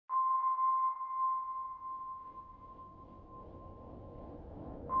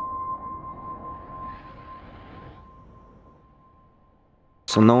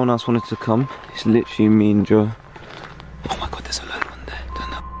So no one else wanted to come. It's literally me and Joe. Oh my god, there's a load one there.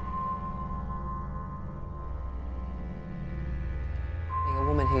 Turn up. A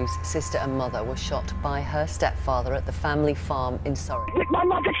woman whose sister and mother were shot by her stepfather at the family farm in Surrey. My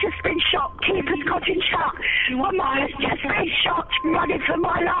mother's just been shot. Keeper's got in shot. My mother's just been shot. Running for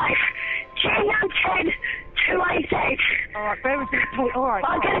my life. GO10 2AZ. Alright, bear with me. Alright.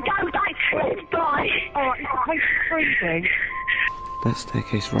 I'm going to go back to it. Bye. Alright, it's freezing. That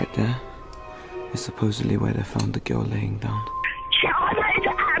staircase right there is supposedly where they found the girl laying down.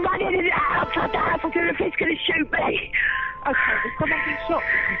 I'm running in the house. I don't know if he's going to shoot me. Okay, is someone been shot,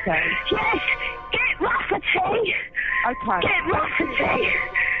 did you say? Yes. Get Rafferty. Okay. Get Rafferty.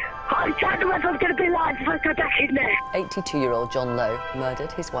 I don't know whether I'm going to be alive if I go back in there. 82-year-old John Lowe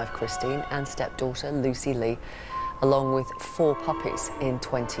murdered his wife Christine and stepdaughter Lucy Lee, along with 4 puppies in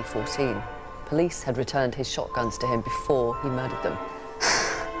 2014. Police had returned his shotguns to him before he murdered them.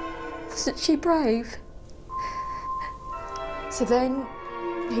 Wasn't she brave? So then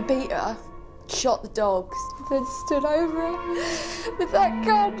he beat her, shot the dogs, then stood over her with that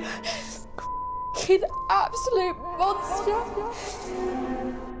gun. Kid, absolute monster.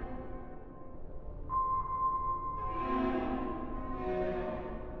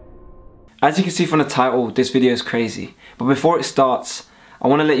 As you can see from the title, this video is crazy. But before it starts, I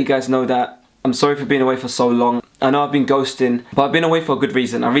want to let you guys know that I'm sorry for being away for so long. I know I've been ghosting, but I've been away for a good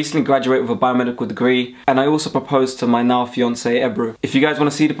reason. I recently graduated with a biomedical degree, and I also proposed to my now fiance Ebru. If you guys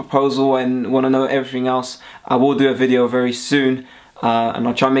want to see the proposal and want to know everything else, I will do a video very soon. And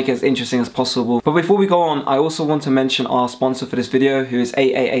I'll try and make it as interesting as possible. But before we go on, I also want to mention our sponsor for this video, who is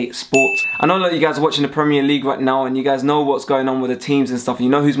 888 Sports. I know a lot of you guys are watching the Premier League right now, and you guys know what's going on with the teams and stuff. You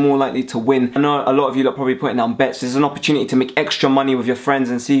know who's more likely to win. I know a lot of you are probably putting down bets. There's an opportunity to make extra money with your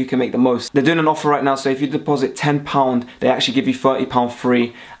friends and see who can make the most. They're doing an offer right now, so if you deposit £10, they actually give you £30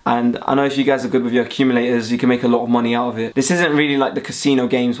 free. And I know if you guys are good with your accumulators, you can make a lot of money out of it. This isn't really like the casino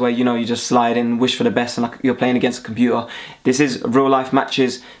games where, you know, you just slide in and wish for the best and like you're playing against a computer. This is real life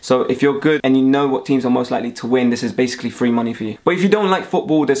matches, so if you're good and you know what teams are most likely to win, this is basically free money for you. But if you don't like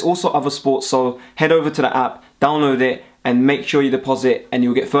football, there's also other sports, so head over to the app, download it, and make sure you deposit and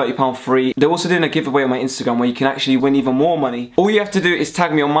you'll get £30 free. They're also doing a giveaway on my Instagram where you can actually win even more money. All you have to do is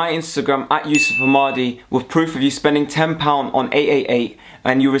tag me on my Instagram at uosofahmadi with proof of you spending £10 on 888,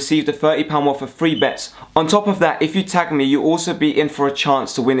 and you receive the £30 worth of free bets. On top of that, if you tag me, you'll also be in for a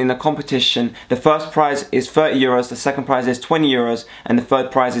chance to win in a competition. The first prize is €30, the second prize is €20, and the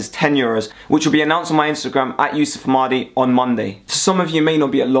third prize is €10, which will be announced on my Instagram at uosofahmadi on Monday. To some of you, it may not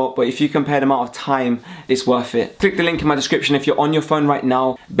be a lot, but if you compare the amount of time, it's worth it. Click the link in my description if you're on your phone right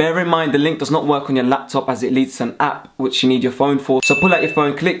now. Bear in mind the link does not work on your laptop as it leads to an app which you need your phone for. So pull out your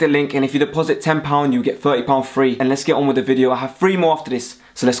phone, click the link, and if you deposit £10 you get £30 free. And let's get on with the video. I have 3 more after this,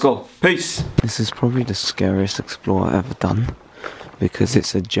 so let's go. Peace. This is probably the scariest explore I've ever done because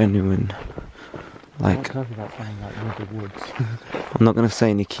it's a genuine, like, I'm not gonna say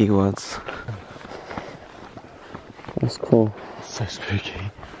any keywords. That's cool. So spooky.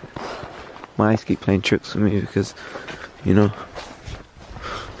 My eyes keep playing tricks with me because, you know.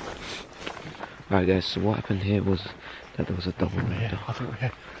 Alright guys, so what happened here was that there was a double murder. I think we're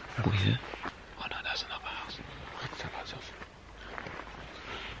here. We're here? Oh no, that's another house.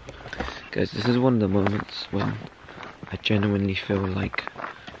 Guys, this is one of the moments when I genuinely feel like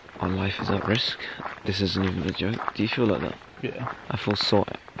our life is at risk. This isn't even a joke. Do you feel like that? Yeah. I feel so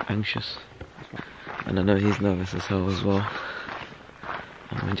anxious. And I know he's nervous as hell as well.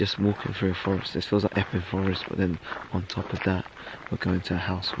 And we're just walking through a forest. This feels like Epping Forest, but then on top of that, we're going to a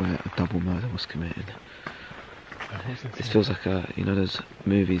house where a double murder was committed. This feels like you know those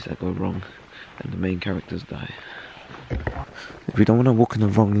movies that go wrong and the main characters die. We don't want to walk in the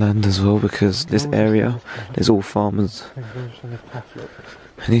wrong land as well, because this area, there's all farmers.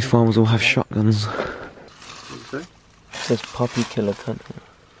 And these farmers all have shotguns. It says puppy killer cunt.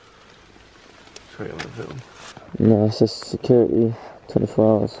 Sorry, on the film. No, it says security 24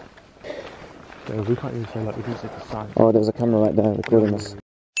 hours. Yeah, we can't even say like we didn't see the sign. Oh, there's a camera right there recording us.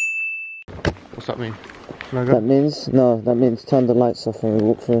 What's that mean? Can I go? That means turn the lights off when we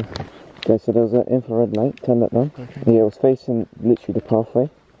walk through. Okay, so there was an infrared light, turn that down. Okay. Yeah, it was facing literally the pathway.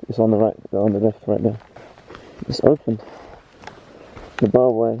 It's on the right, on the left right there. It's open. The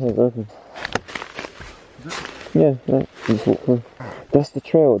barbed wire here is open. Is it? Yeah, right. You just walk through. That's the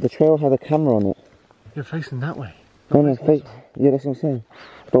trail. The trail had a camera on it. You're facing that way. No, face. Yeah, that's what I'm saying.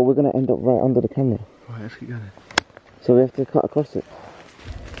 But we're gonna end up right under the camera. Right, let's keep going. So we have to cut across it.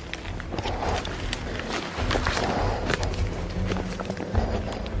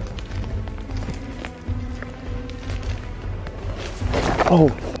 Oh!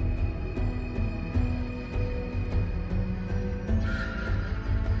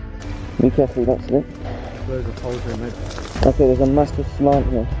 Be careful, don't slip. Loads of holes here, mate. Okay, there's a massive slant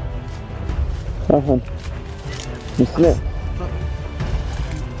here. You slip.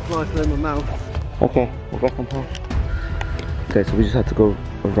 Fly through my mouth. Okay, we're back on path. Okay, so we just had to go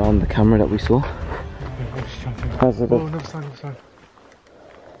around the camera that we saw. How's it Oh, look? another sign.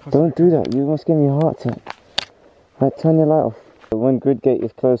 Don't do that, you must give me a heart attack. Right, turn your light off. When grid gate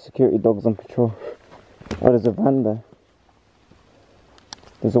is closed, security dogs on patrol. Oh, there's a van there.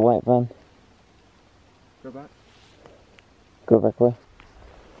 There's a white van. Go back. Go back where?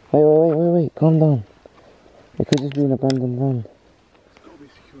 Wait, calm down. It could just be an abandoned van. There's got to be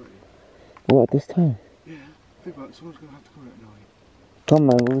security. What, at this time? Yeah. Think about it, someone's going to have to come at night. Come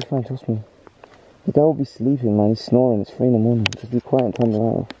man, we'll be fine, trust me. The guy will be sleeping, man, he's snoring, it's 3 in the morning. Just be quiet and turn the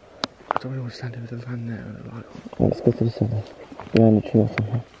light off. I don't really want to stand here with the van there and the light on. Right, let's go to the side. Behind the tree or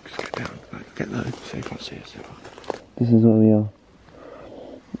something. Just get down, like, get low, so you can't see us. This is where we are.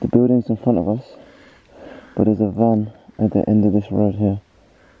 The building's in front of us, but there's a van at the end of this road here.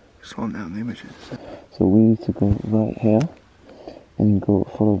 Slow down the images. So we need to go right here and go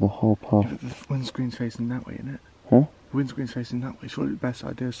follow the whole path. Yeah, the windscreen's facing that way, isn't it? Huh? The windscreen's facing that way. Surely the best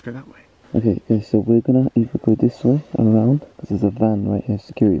idea is to go that way. Okay, so we're gonna either go this way and around, because there's a van right here,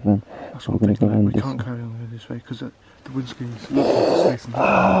 security van. That's So what we're I'm gonna go thinking. around We this can't way. carry on going this way because the windskeen's looks like it's facing that way.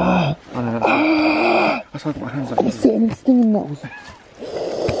 I know, that's why I put my hands like I'm sitting and stinging that was.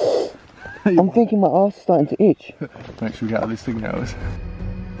 I'm thinking my arse is starting to itch. Make sure we get out of these fingernails.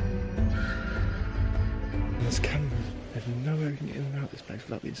 There's cameras. There's no way we can get in and out of this place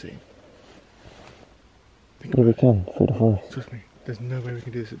without being seen. Think Yeah, we about it. can, through the forest. Trust me, there's no way we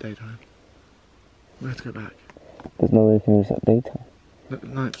can do this at daytime. We have to go back. There's no way we can do this at daytime.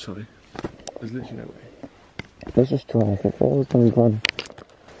 No, sorry. There's literally no way. Let's just drive. If it fails, then we run.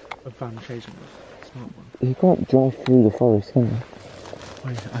 A van chasing us. Smart one. You can't drive through the forest, can you?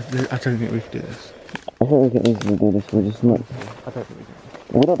 Wait, I don't think we can do this. I think we can easily do this, we're just not. I don't think we can.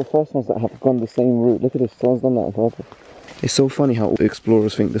 We're not the first ones that have gone the same route. Look at this, someone's done that on purpose. It's so funny how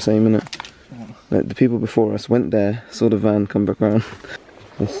explorers think the same, innit? Like the people before us went there, saw the van, come back around.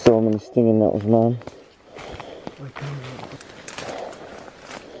 There's so many stinging nettles, man.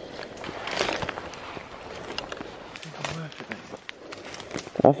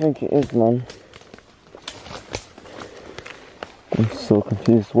 I think it is, man. I'm so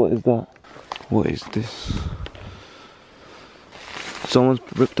confused. What is that? What is this? Someone's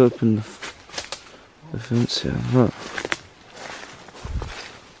ripped open the fence here. Look.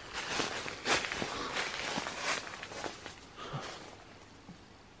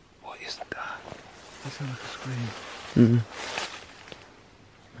 What is that? That sounds like a scream. Mm-hmm.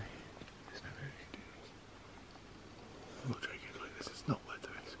 There's no way we can do this. I'm not joking, like this is not worth the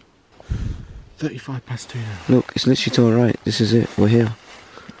risk. 2 now. Look, it's literally to our right. This is it. We're here.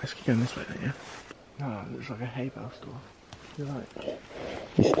 Let's keep going this way then, yeah? No, it looks like a hay bale store. You're right.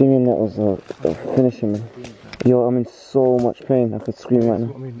 The stinging nettles are finishing me. Yo, I'm in so much pain. I could scream right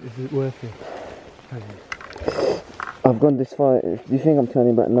now. I mean, is it worth it? I've gone this far. If you think I'm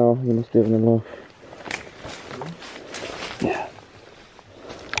turning back now, you must be having a laugh. Yeah.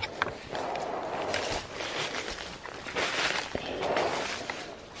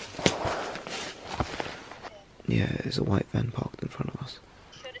 Yeah, there's a white van parked in front of us.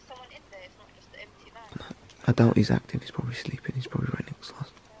 Sure there's someone in there, it's not just an empty van. I doubt he's active, he's probably sleeping, he's probably right next to us.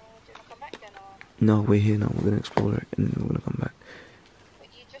 Do you want to come back then or? No, we're here now, we're going to explore it and then we're going to come back. But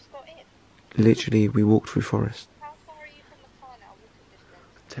you just got in. Literally, we walked through forest. How far are you from the car now,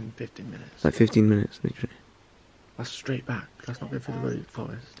 walking distance? 10-15 minutes. Like 15 minutes, literally. That's straight back. That's not going through the road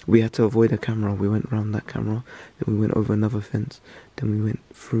forest. We had to avoid a camera, we went round that camera, then we went over another fence, then we went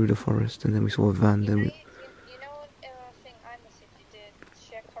through the forest, and then we saw a van, then we... You know what thing I messaged you did?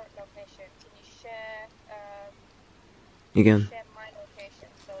 Share current location. Can you share, Again. share my location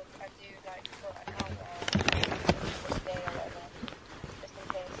so I do like for an hour, this day or whatever, just in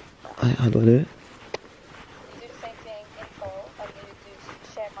case. How do I do it? You do the same thing, info, and then you do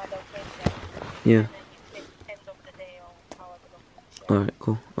share my location. Yeah. And then you click end of the day or however long you share. Alright,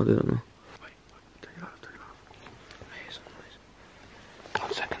 cool, I'll do that now. Wait, turn it off, turn it off. Hey, some noise.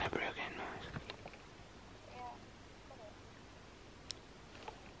 1 second, Ebru, again, noise. Yeah.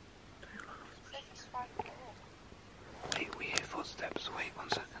 It's 5 minutes. Wait, we hear footsteps, wait 1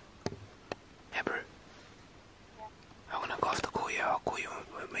 second. Ebru. Yeah. I'm gonna go off the call, yeah, I'll call you when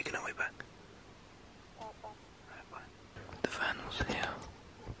we're making our way back. Okay. Alright, bye. The van was here.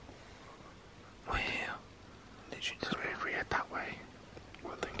 We're here. Literally just So if we head that way,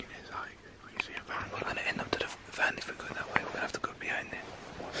 one thing is I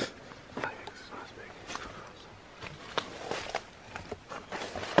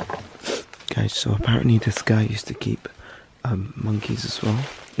Guys, so apparently this guy used to keep monkeys as well,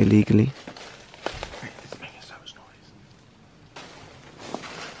 illegally.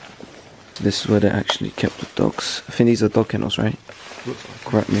 This is where they actually kept the dogs. I think these are dog kennels, right?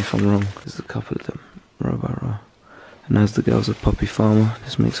 Correct me if I'm wrong. There's a couple of them, row by row. And as the girl's a puppy farmer,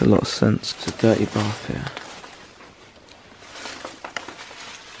 this makes a lot of sense. It's a dirty bath here.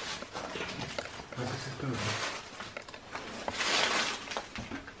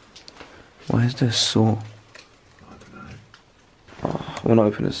 Why is there a saw? I don't know. Oh, I want to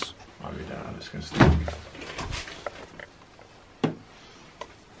open this. I'll be down, I'm just going to stay.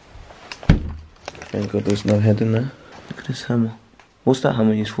 Thank God there's no head in there. Look at this hammer. What's that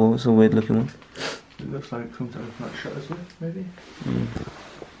hammer used for? It's a weird looking one. It looks like something to open up shutters with, maybe?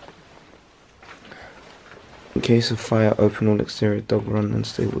 In case of fire, open all exterior dog run and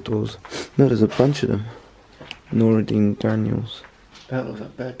stable doors. No, there's a bunch of them. Noradine Daniels. That looks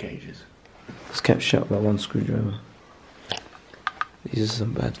like bird cages. It's kept shut by one screwdriver. These are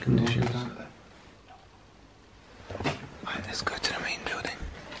some bad conditions. Right, let's go to the main building.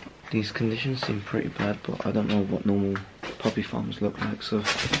 These conditions seem pretty bad, but I don't know what normal puppy farms look like, so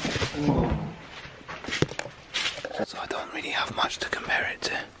I don't really have much to compare it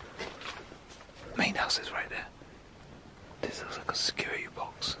to. Main house is right there. This looks like a security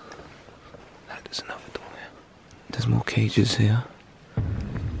box. No, there's another door here. There's more cages here.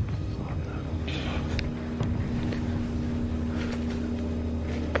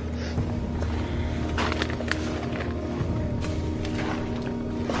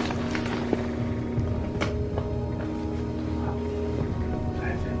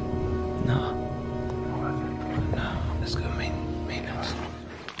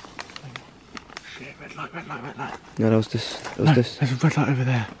 Red light. No, that was this. This. There's a red light over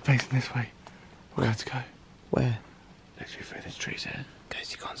there, facing this way. We're going to go. Where? Literally through these trees here.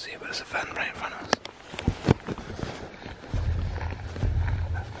 Guys, you can't see it, but there's a van right in front of us.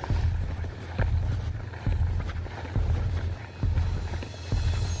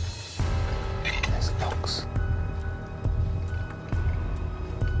 There's a box.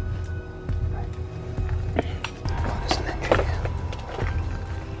 Oh, there's an entry here.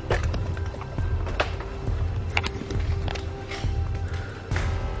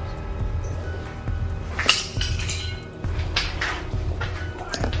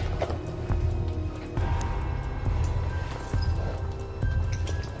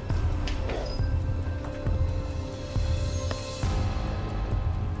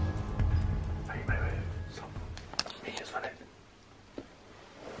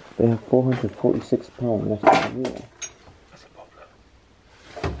 They have £446 left in the year. That's a problem.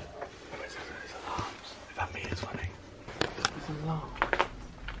 There's alarms. If that meter's running. There's an alarm.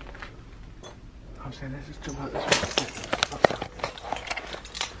 I'm saying let's just jump out this way.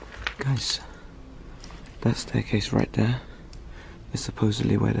 Guys, that staircase right there is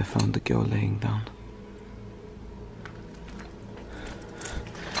supposedly where they found the girl laying down.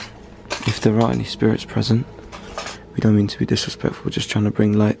 If there are any spirits present, we don't mean to be disrespectful, just trying to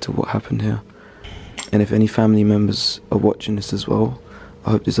bring light to what happened here. And if any family members are watching this as well,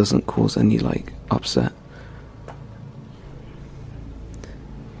 I hope this doesn't cause any, upset.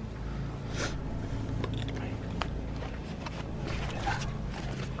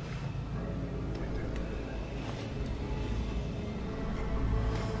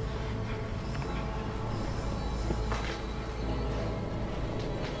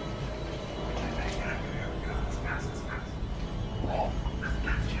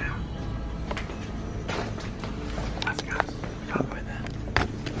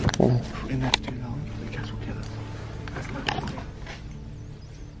 In there for too long, the gas will kill us.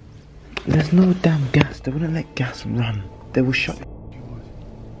 There's no damn gas. They wouldn't let gas run. They will shut. You would.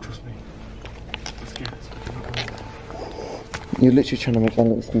 Trust me. There's gas. You're literally trying to make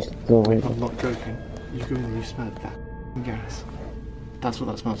an excuse to go away. I'm not joking. You go in and you smell that gas. That's what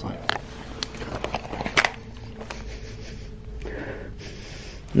that smells like.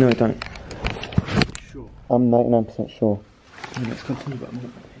 No, I don't. Sure. I'm 99% sure. Okay, let's continue about more.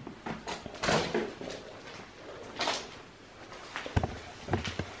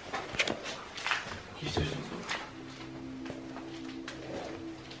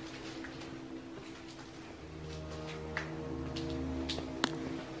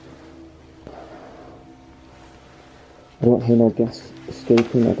 I don't hear no gas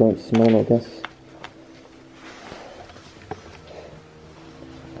escaping, I don't smell no gas.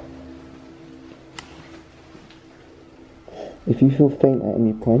 If you feel faint at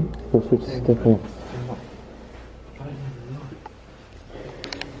any point, feel free to step off.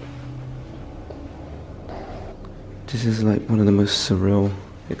 This is like one of the most surreal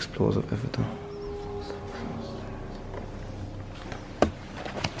explores I've ever done.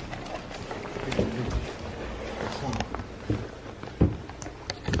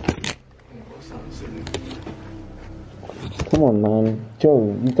 Come on, man.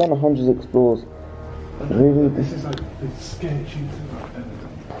 Joe, you've done 100 explores. Really? This is like the scariest thing I've ever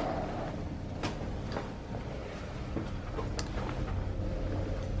done.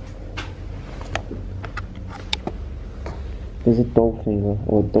 There's a doll finger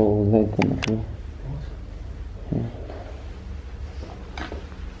or a doll leg on the floor. Yeah.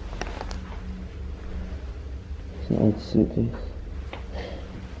 It's an old suitcase.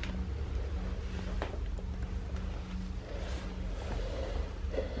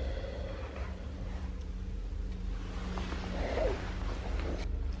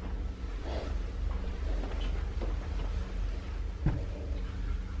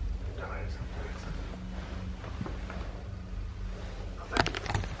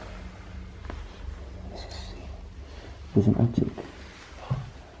 There's an attic.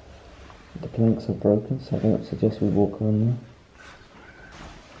 The planks are broken, so I don't suggest we walk around there.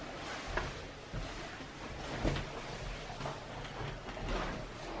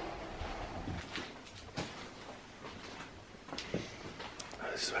 Oh,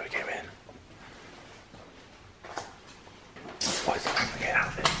 this is where we came in. What's the plan for getting out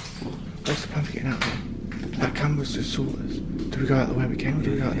of it? What's the plan for getting out of it? That camera's just saw us. Do we go out the way we came or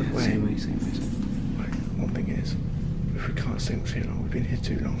do we go out the way? Same way. Right, one thing is, if we can't stay much here long, we've been here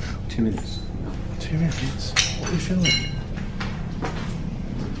too long now. 2 minutes. 2 minutes? What are we filming?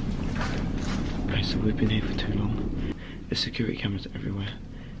 Okay, so we've been here for too long. There's security cameras everywhere,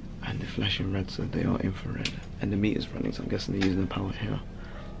 and they're flashing red, so they are infrared. And the meter's running, so I'm guessing they're using the power here.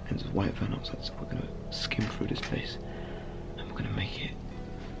 And there's a white van outside, so we're gonna skim through this place, and we're gonna make it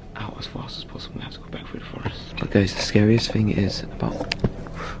out as fast as possible. We have to go back through the forest. But guys, the scariest thing is about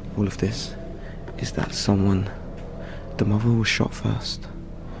all of this is that the mother was shot first.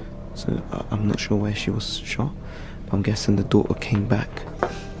 So I'm not sure where she was shot, but I'm guessing the daughter came back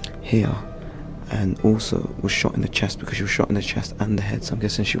here and also was shot in the chest, because she was shot in the chest and the head. So I'm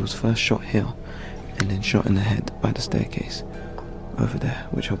guessing she was first shot here and then shot in the head by the staircase over there,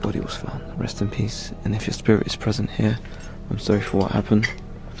 which her body was found. Rest in peace. And if your spirit is present here, I'm sorry for what happened.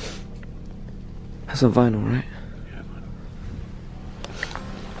 That's a vinyl, right? Yeah,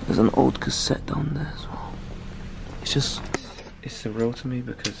 There's an old cassette down there as well. It's surreal to me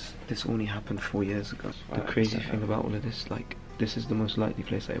because this only happened 4 years ago. The crazy thing about all of this, like, this is the most likely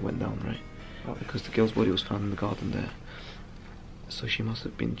place that it went down, right? Because the girl's body was found in the garden there. So she must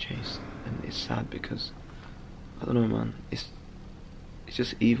have been chased, and it's sad because, I don't know, man, it's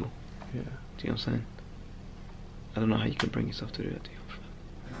just evil. Yeah. Do you know what I'm saying? I don't know how you can bring yourself to do that to your friend.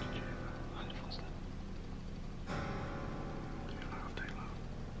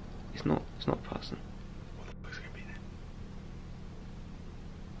 It's not a person.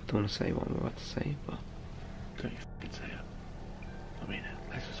 I don't want to say what I'm about to say, but Don't you f***ing say it. I mean it.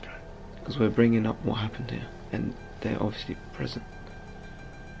 Let's just go. because we're bringing up what happened here, and they're obviously present.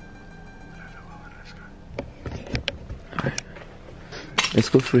 Let's go. Alright. Let's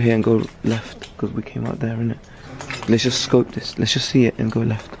go through here and go left, because we came out there, innit? Let's just scope this. Let's just see it and go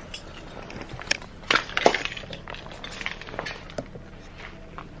left.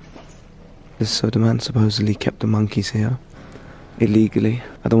 So the man supposedly kept the monkeys here illegally.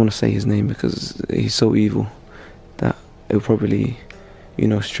 I don't want to say his name because he's so evil that it'll probably, you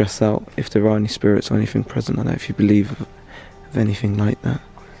know, stress out if there are any spirits or anything present like that, if you believe of anything like that.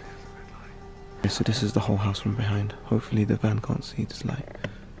 So this is the whole house from behind. Hopefully the van can't see this light.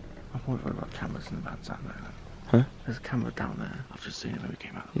 I'm worried about cameras in the vans down there. Huh? There's a camera down there. I've just seen it when we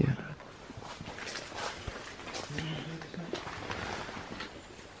came out. Yeah.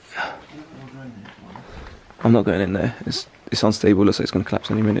 I'm not going in there. It's unstable. Looks like it's going to collapse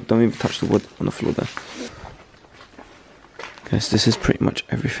any minute. Don't even touch the wood on the floor there. Guys, this is pretty much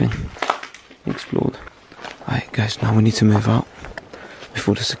everything explored. Alright guys, now we need to move out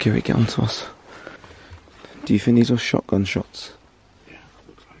before the security get onto us. Do you think these are shotgun shots? Yeah,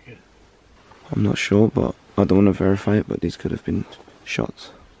 looks like it. I'm not sure, but I don't want to verify it, but these could have been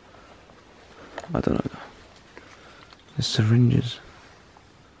shots. I don't know though. There's syringes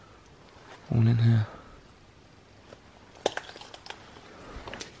all in here.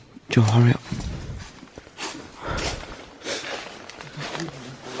 Joe, hurry up.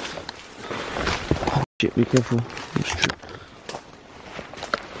 Oh shit, be careful.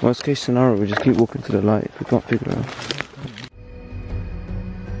 Worst case scenario, we just keep walking to the light if we can't figure it out.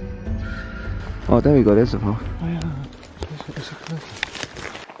 Oh, there we go, there's a path. Oh yeah, it's a cliff.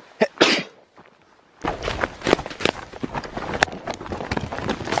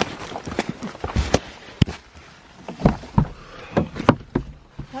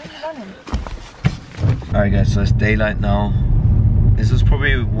 Alright guys, so it's daylight now. This was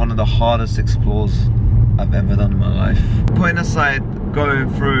probably one of the hardest explores I've ever done in my life. Putting aside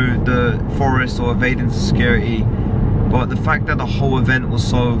going through the forest or evading security, but the fact that the whole event was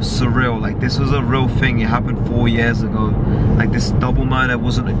so surreal, like this was a real thing, it happened 4 years ago. Like this double murder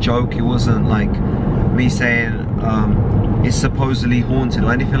wasn't a joke, it wasn't like me saying it's supposedly haunted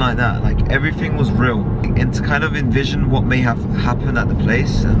or anything like that. Like everything was real. And to kind of envision what may have happened at the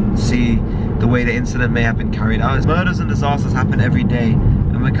place and see the way the incident may have been carried out. Murders and disasters happen every day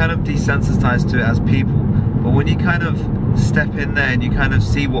and we're kind of desensitized to it as people. But when you kind of step in there and you kind of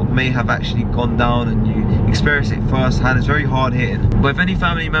see what may have actually gone down and you experience it firsthand, it's very hard hitting. But if any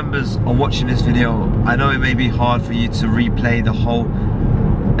family members are watching this video, I know it may be hard for you to replay the whole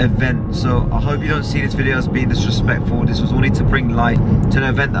event, so I hope you don't see this video as being disrespectful. This was only to bring light to the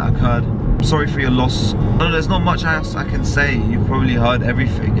event that occurred. I'm sorry for your loss. No, there's not much else I can say. You've probably heard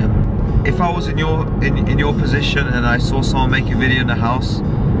everything, and if I was in your position and I saw someone make a video in the house,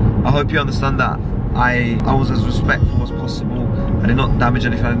 I hope you understand that I was as respectful as possible. I did not damage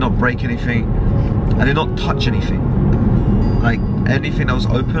anything, I did not break anything, I did not touch anything. Like anything that was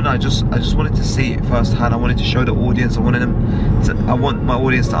open, I just wanted to see it firsthand. I wanted to show the audience. I want my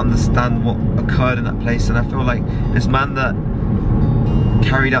audience to understand what occurred in that place. And I feel like this man that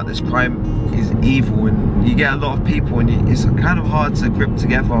carried out this crime is evil, and you get a lot of people, and it's kind of hard to grip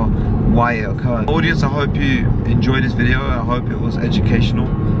together why it occurred. Audience, I hope you enjoyed this video. I hope it was educational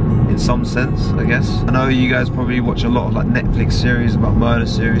in some sense, I guess. I know you guys probably watch a lot of like Netflix series about murder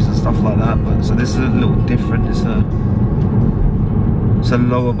series and stuff like that, but so this is a little different. It's a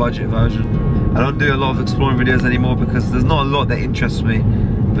lower budget version. I don't do a lot of exploring videos anymore because there's not a lot that interests me,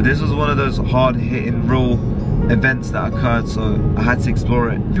 but this was one of those hard hitting real events that occurred, so I had to explore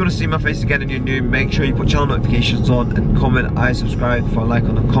it. If you want to see my face again and you're new, make sure you put channel notifications on and comment I subscribe for a like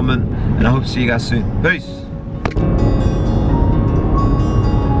on the comment, and I hope to see you guys soon. Peace.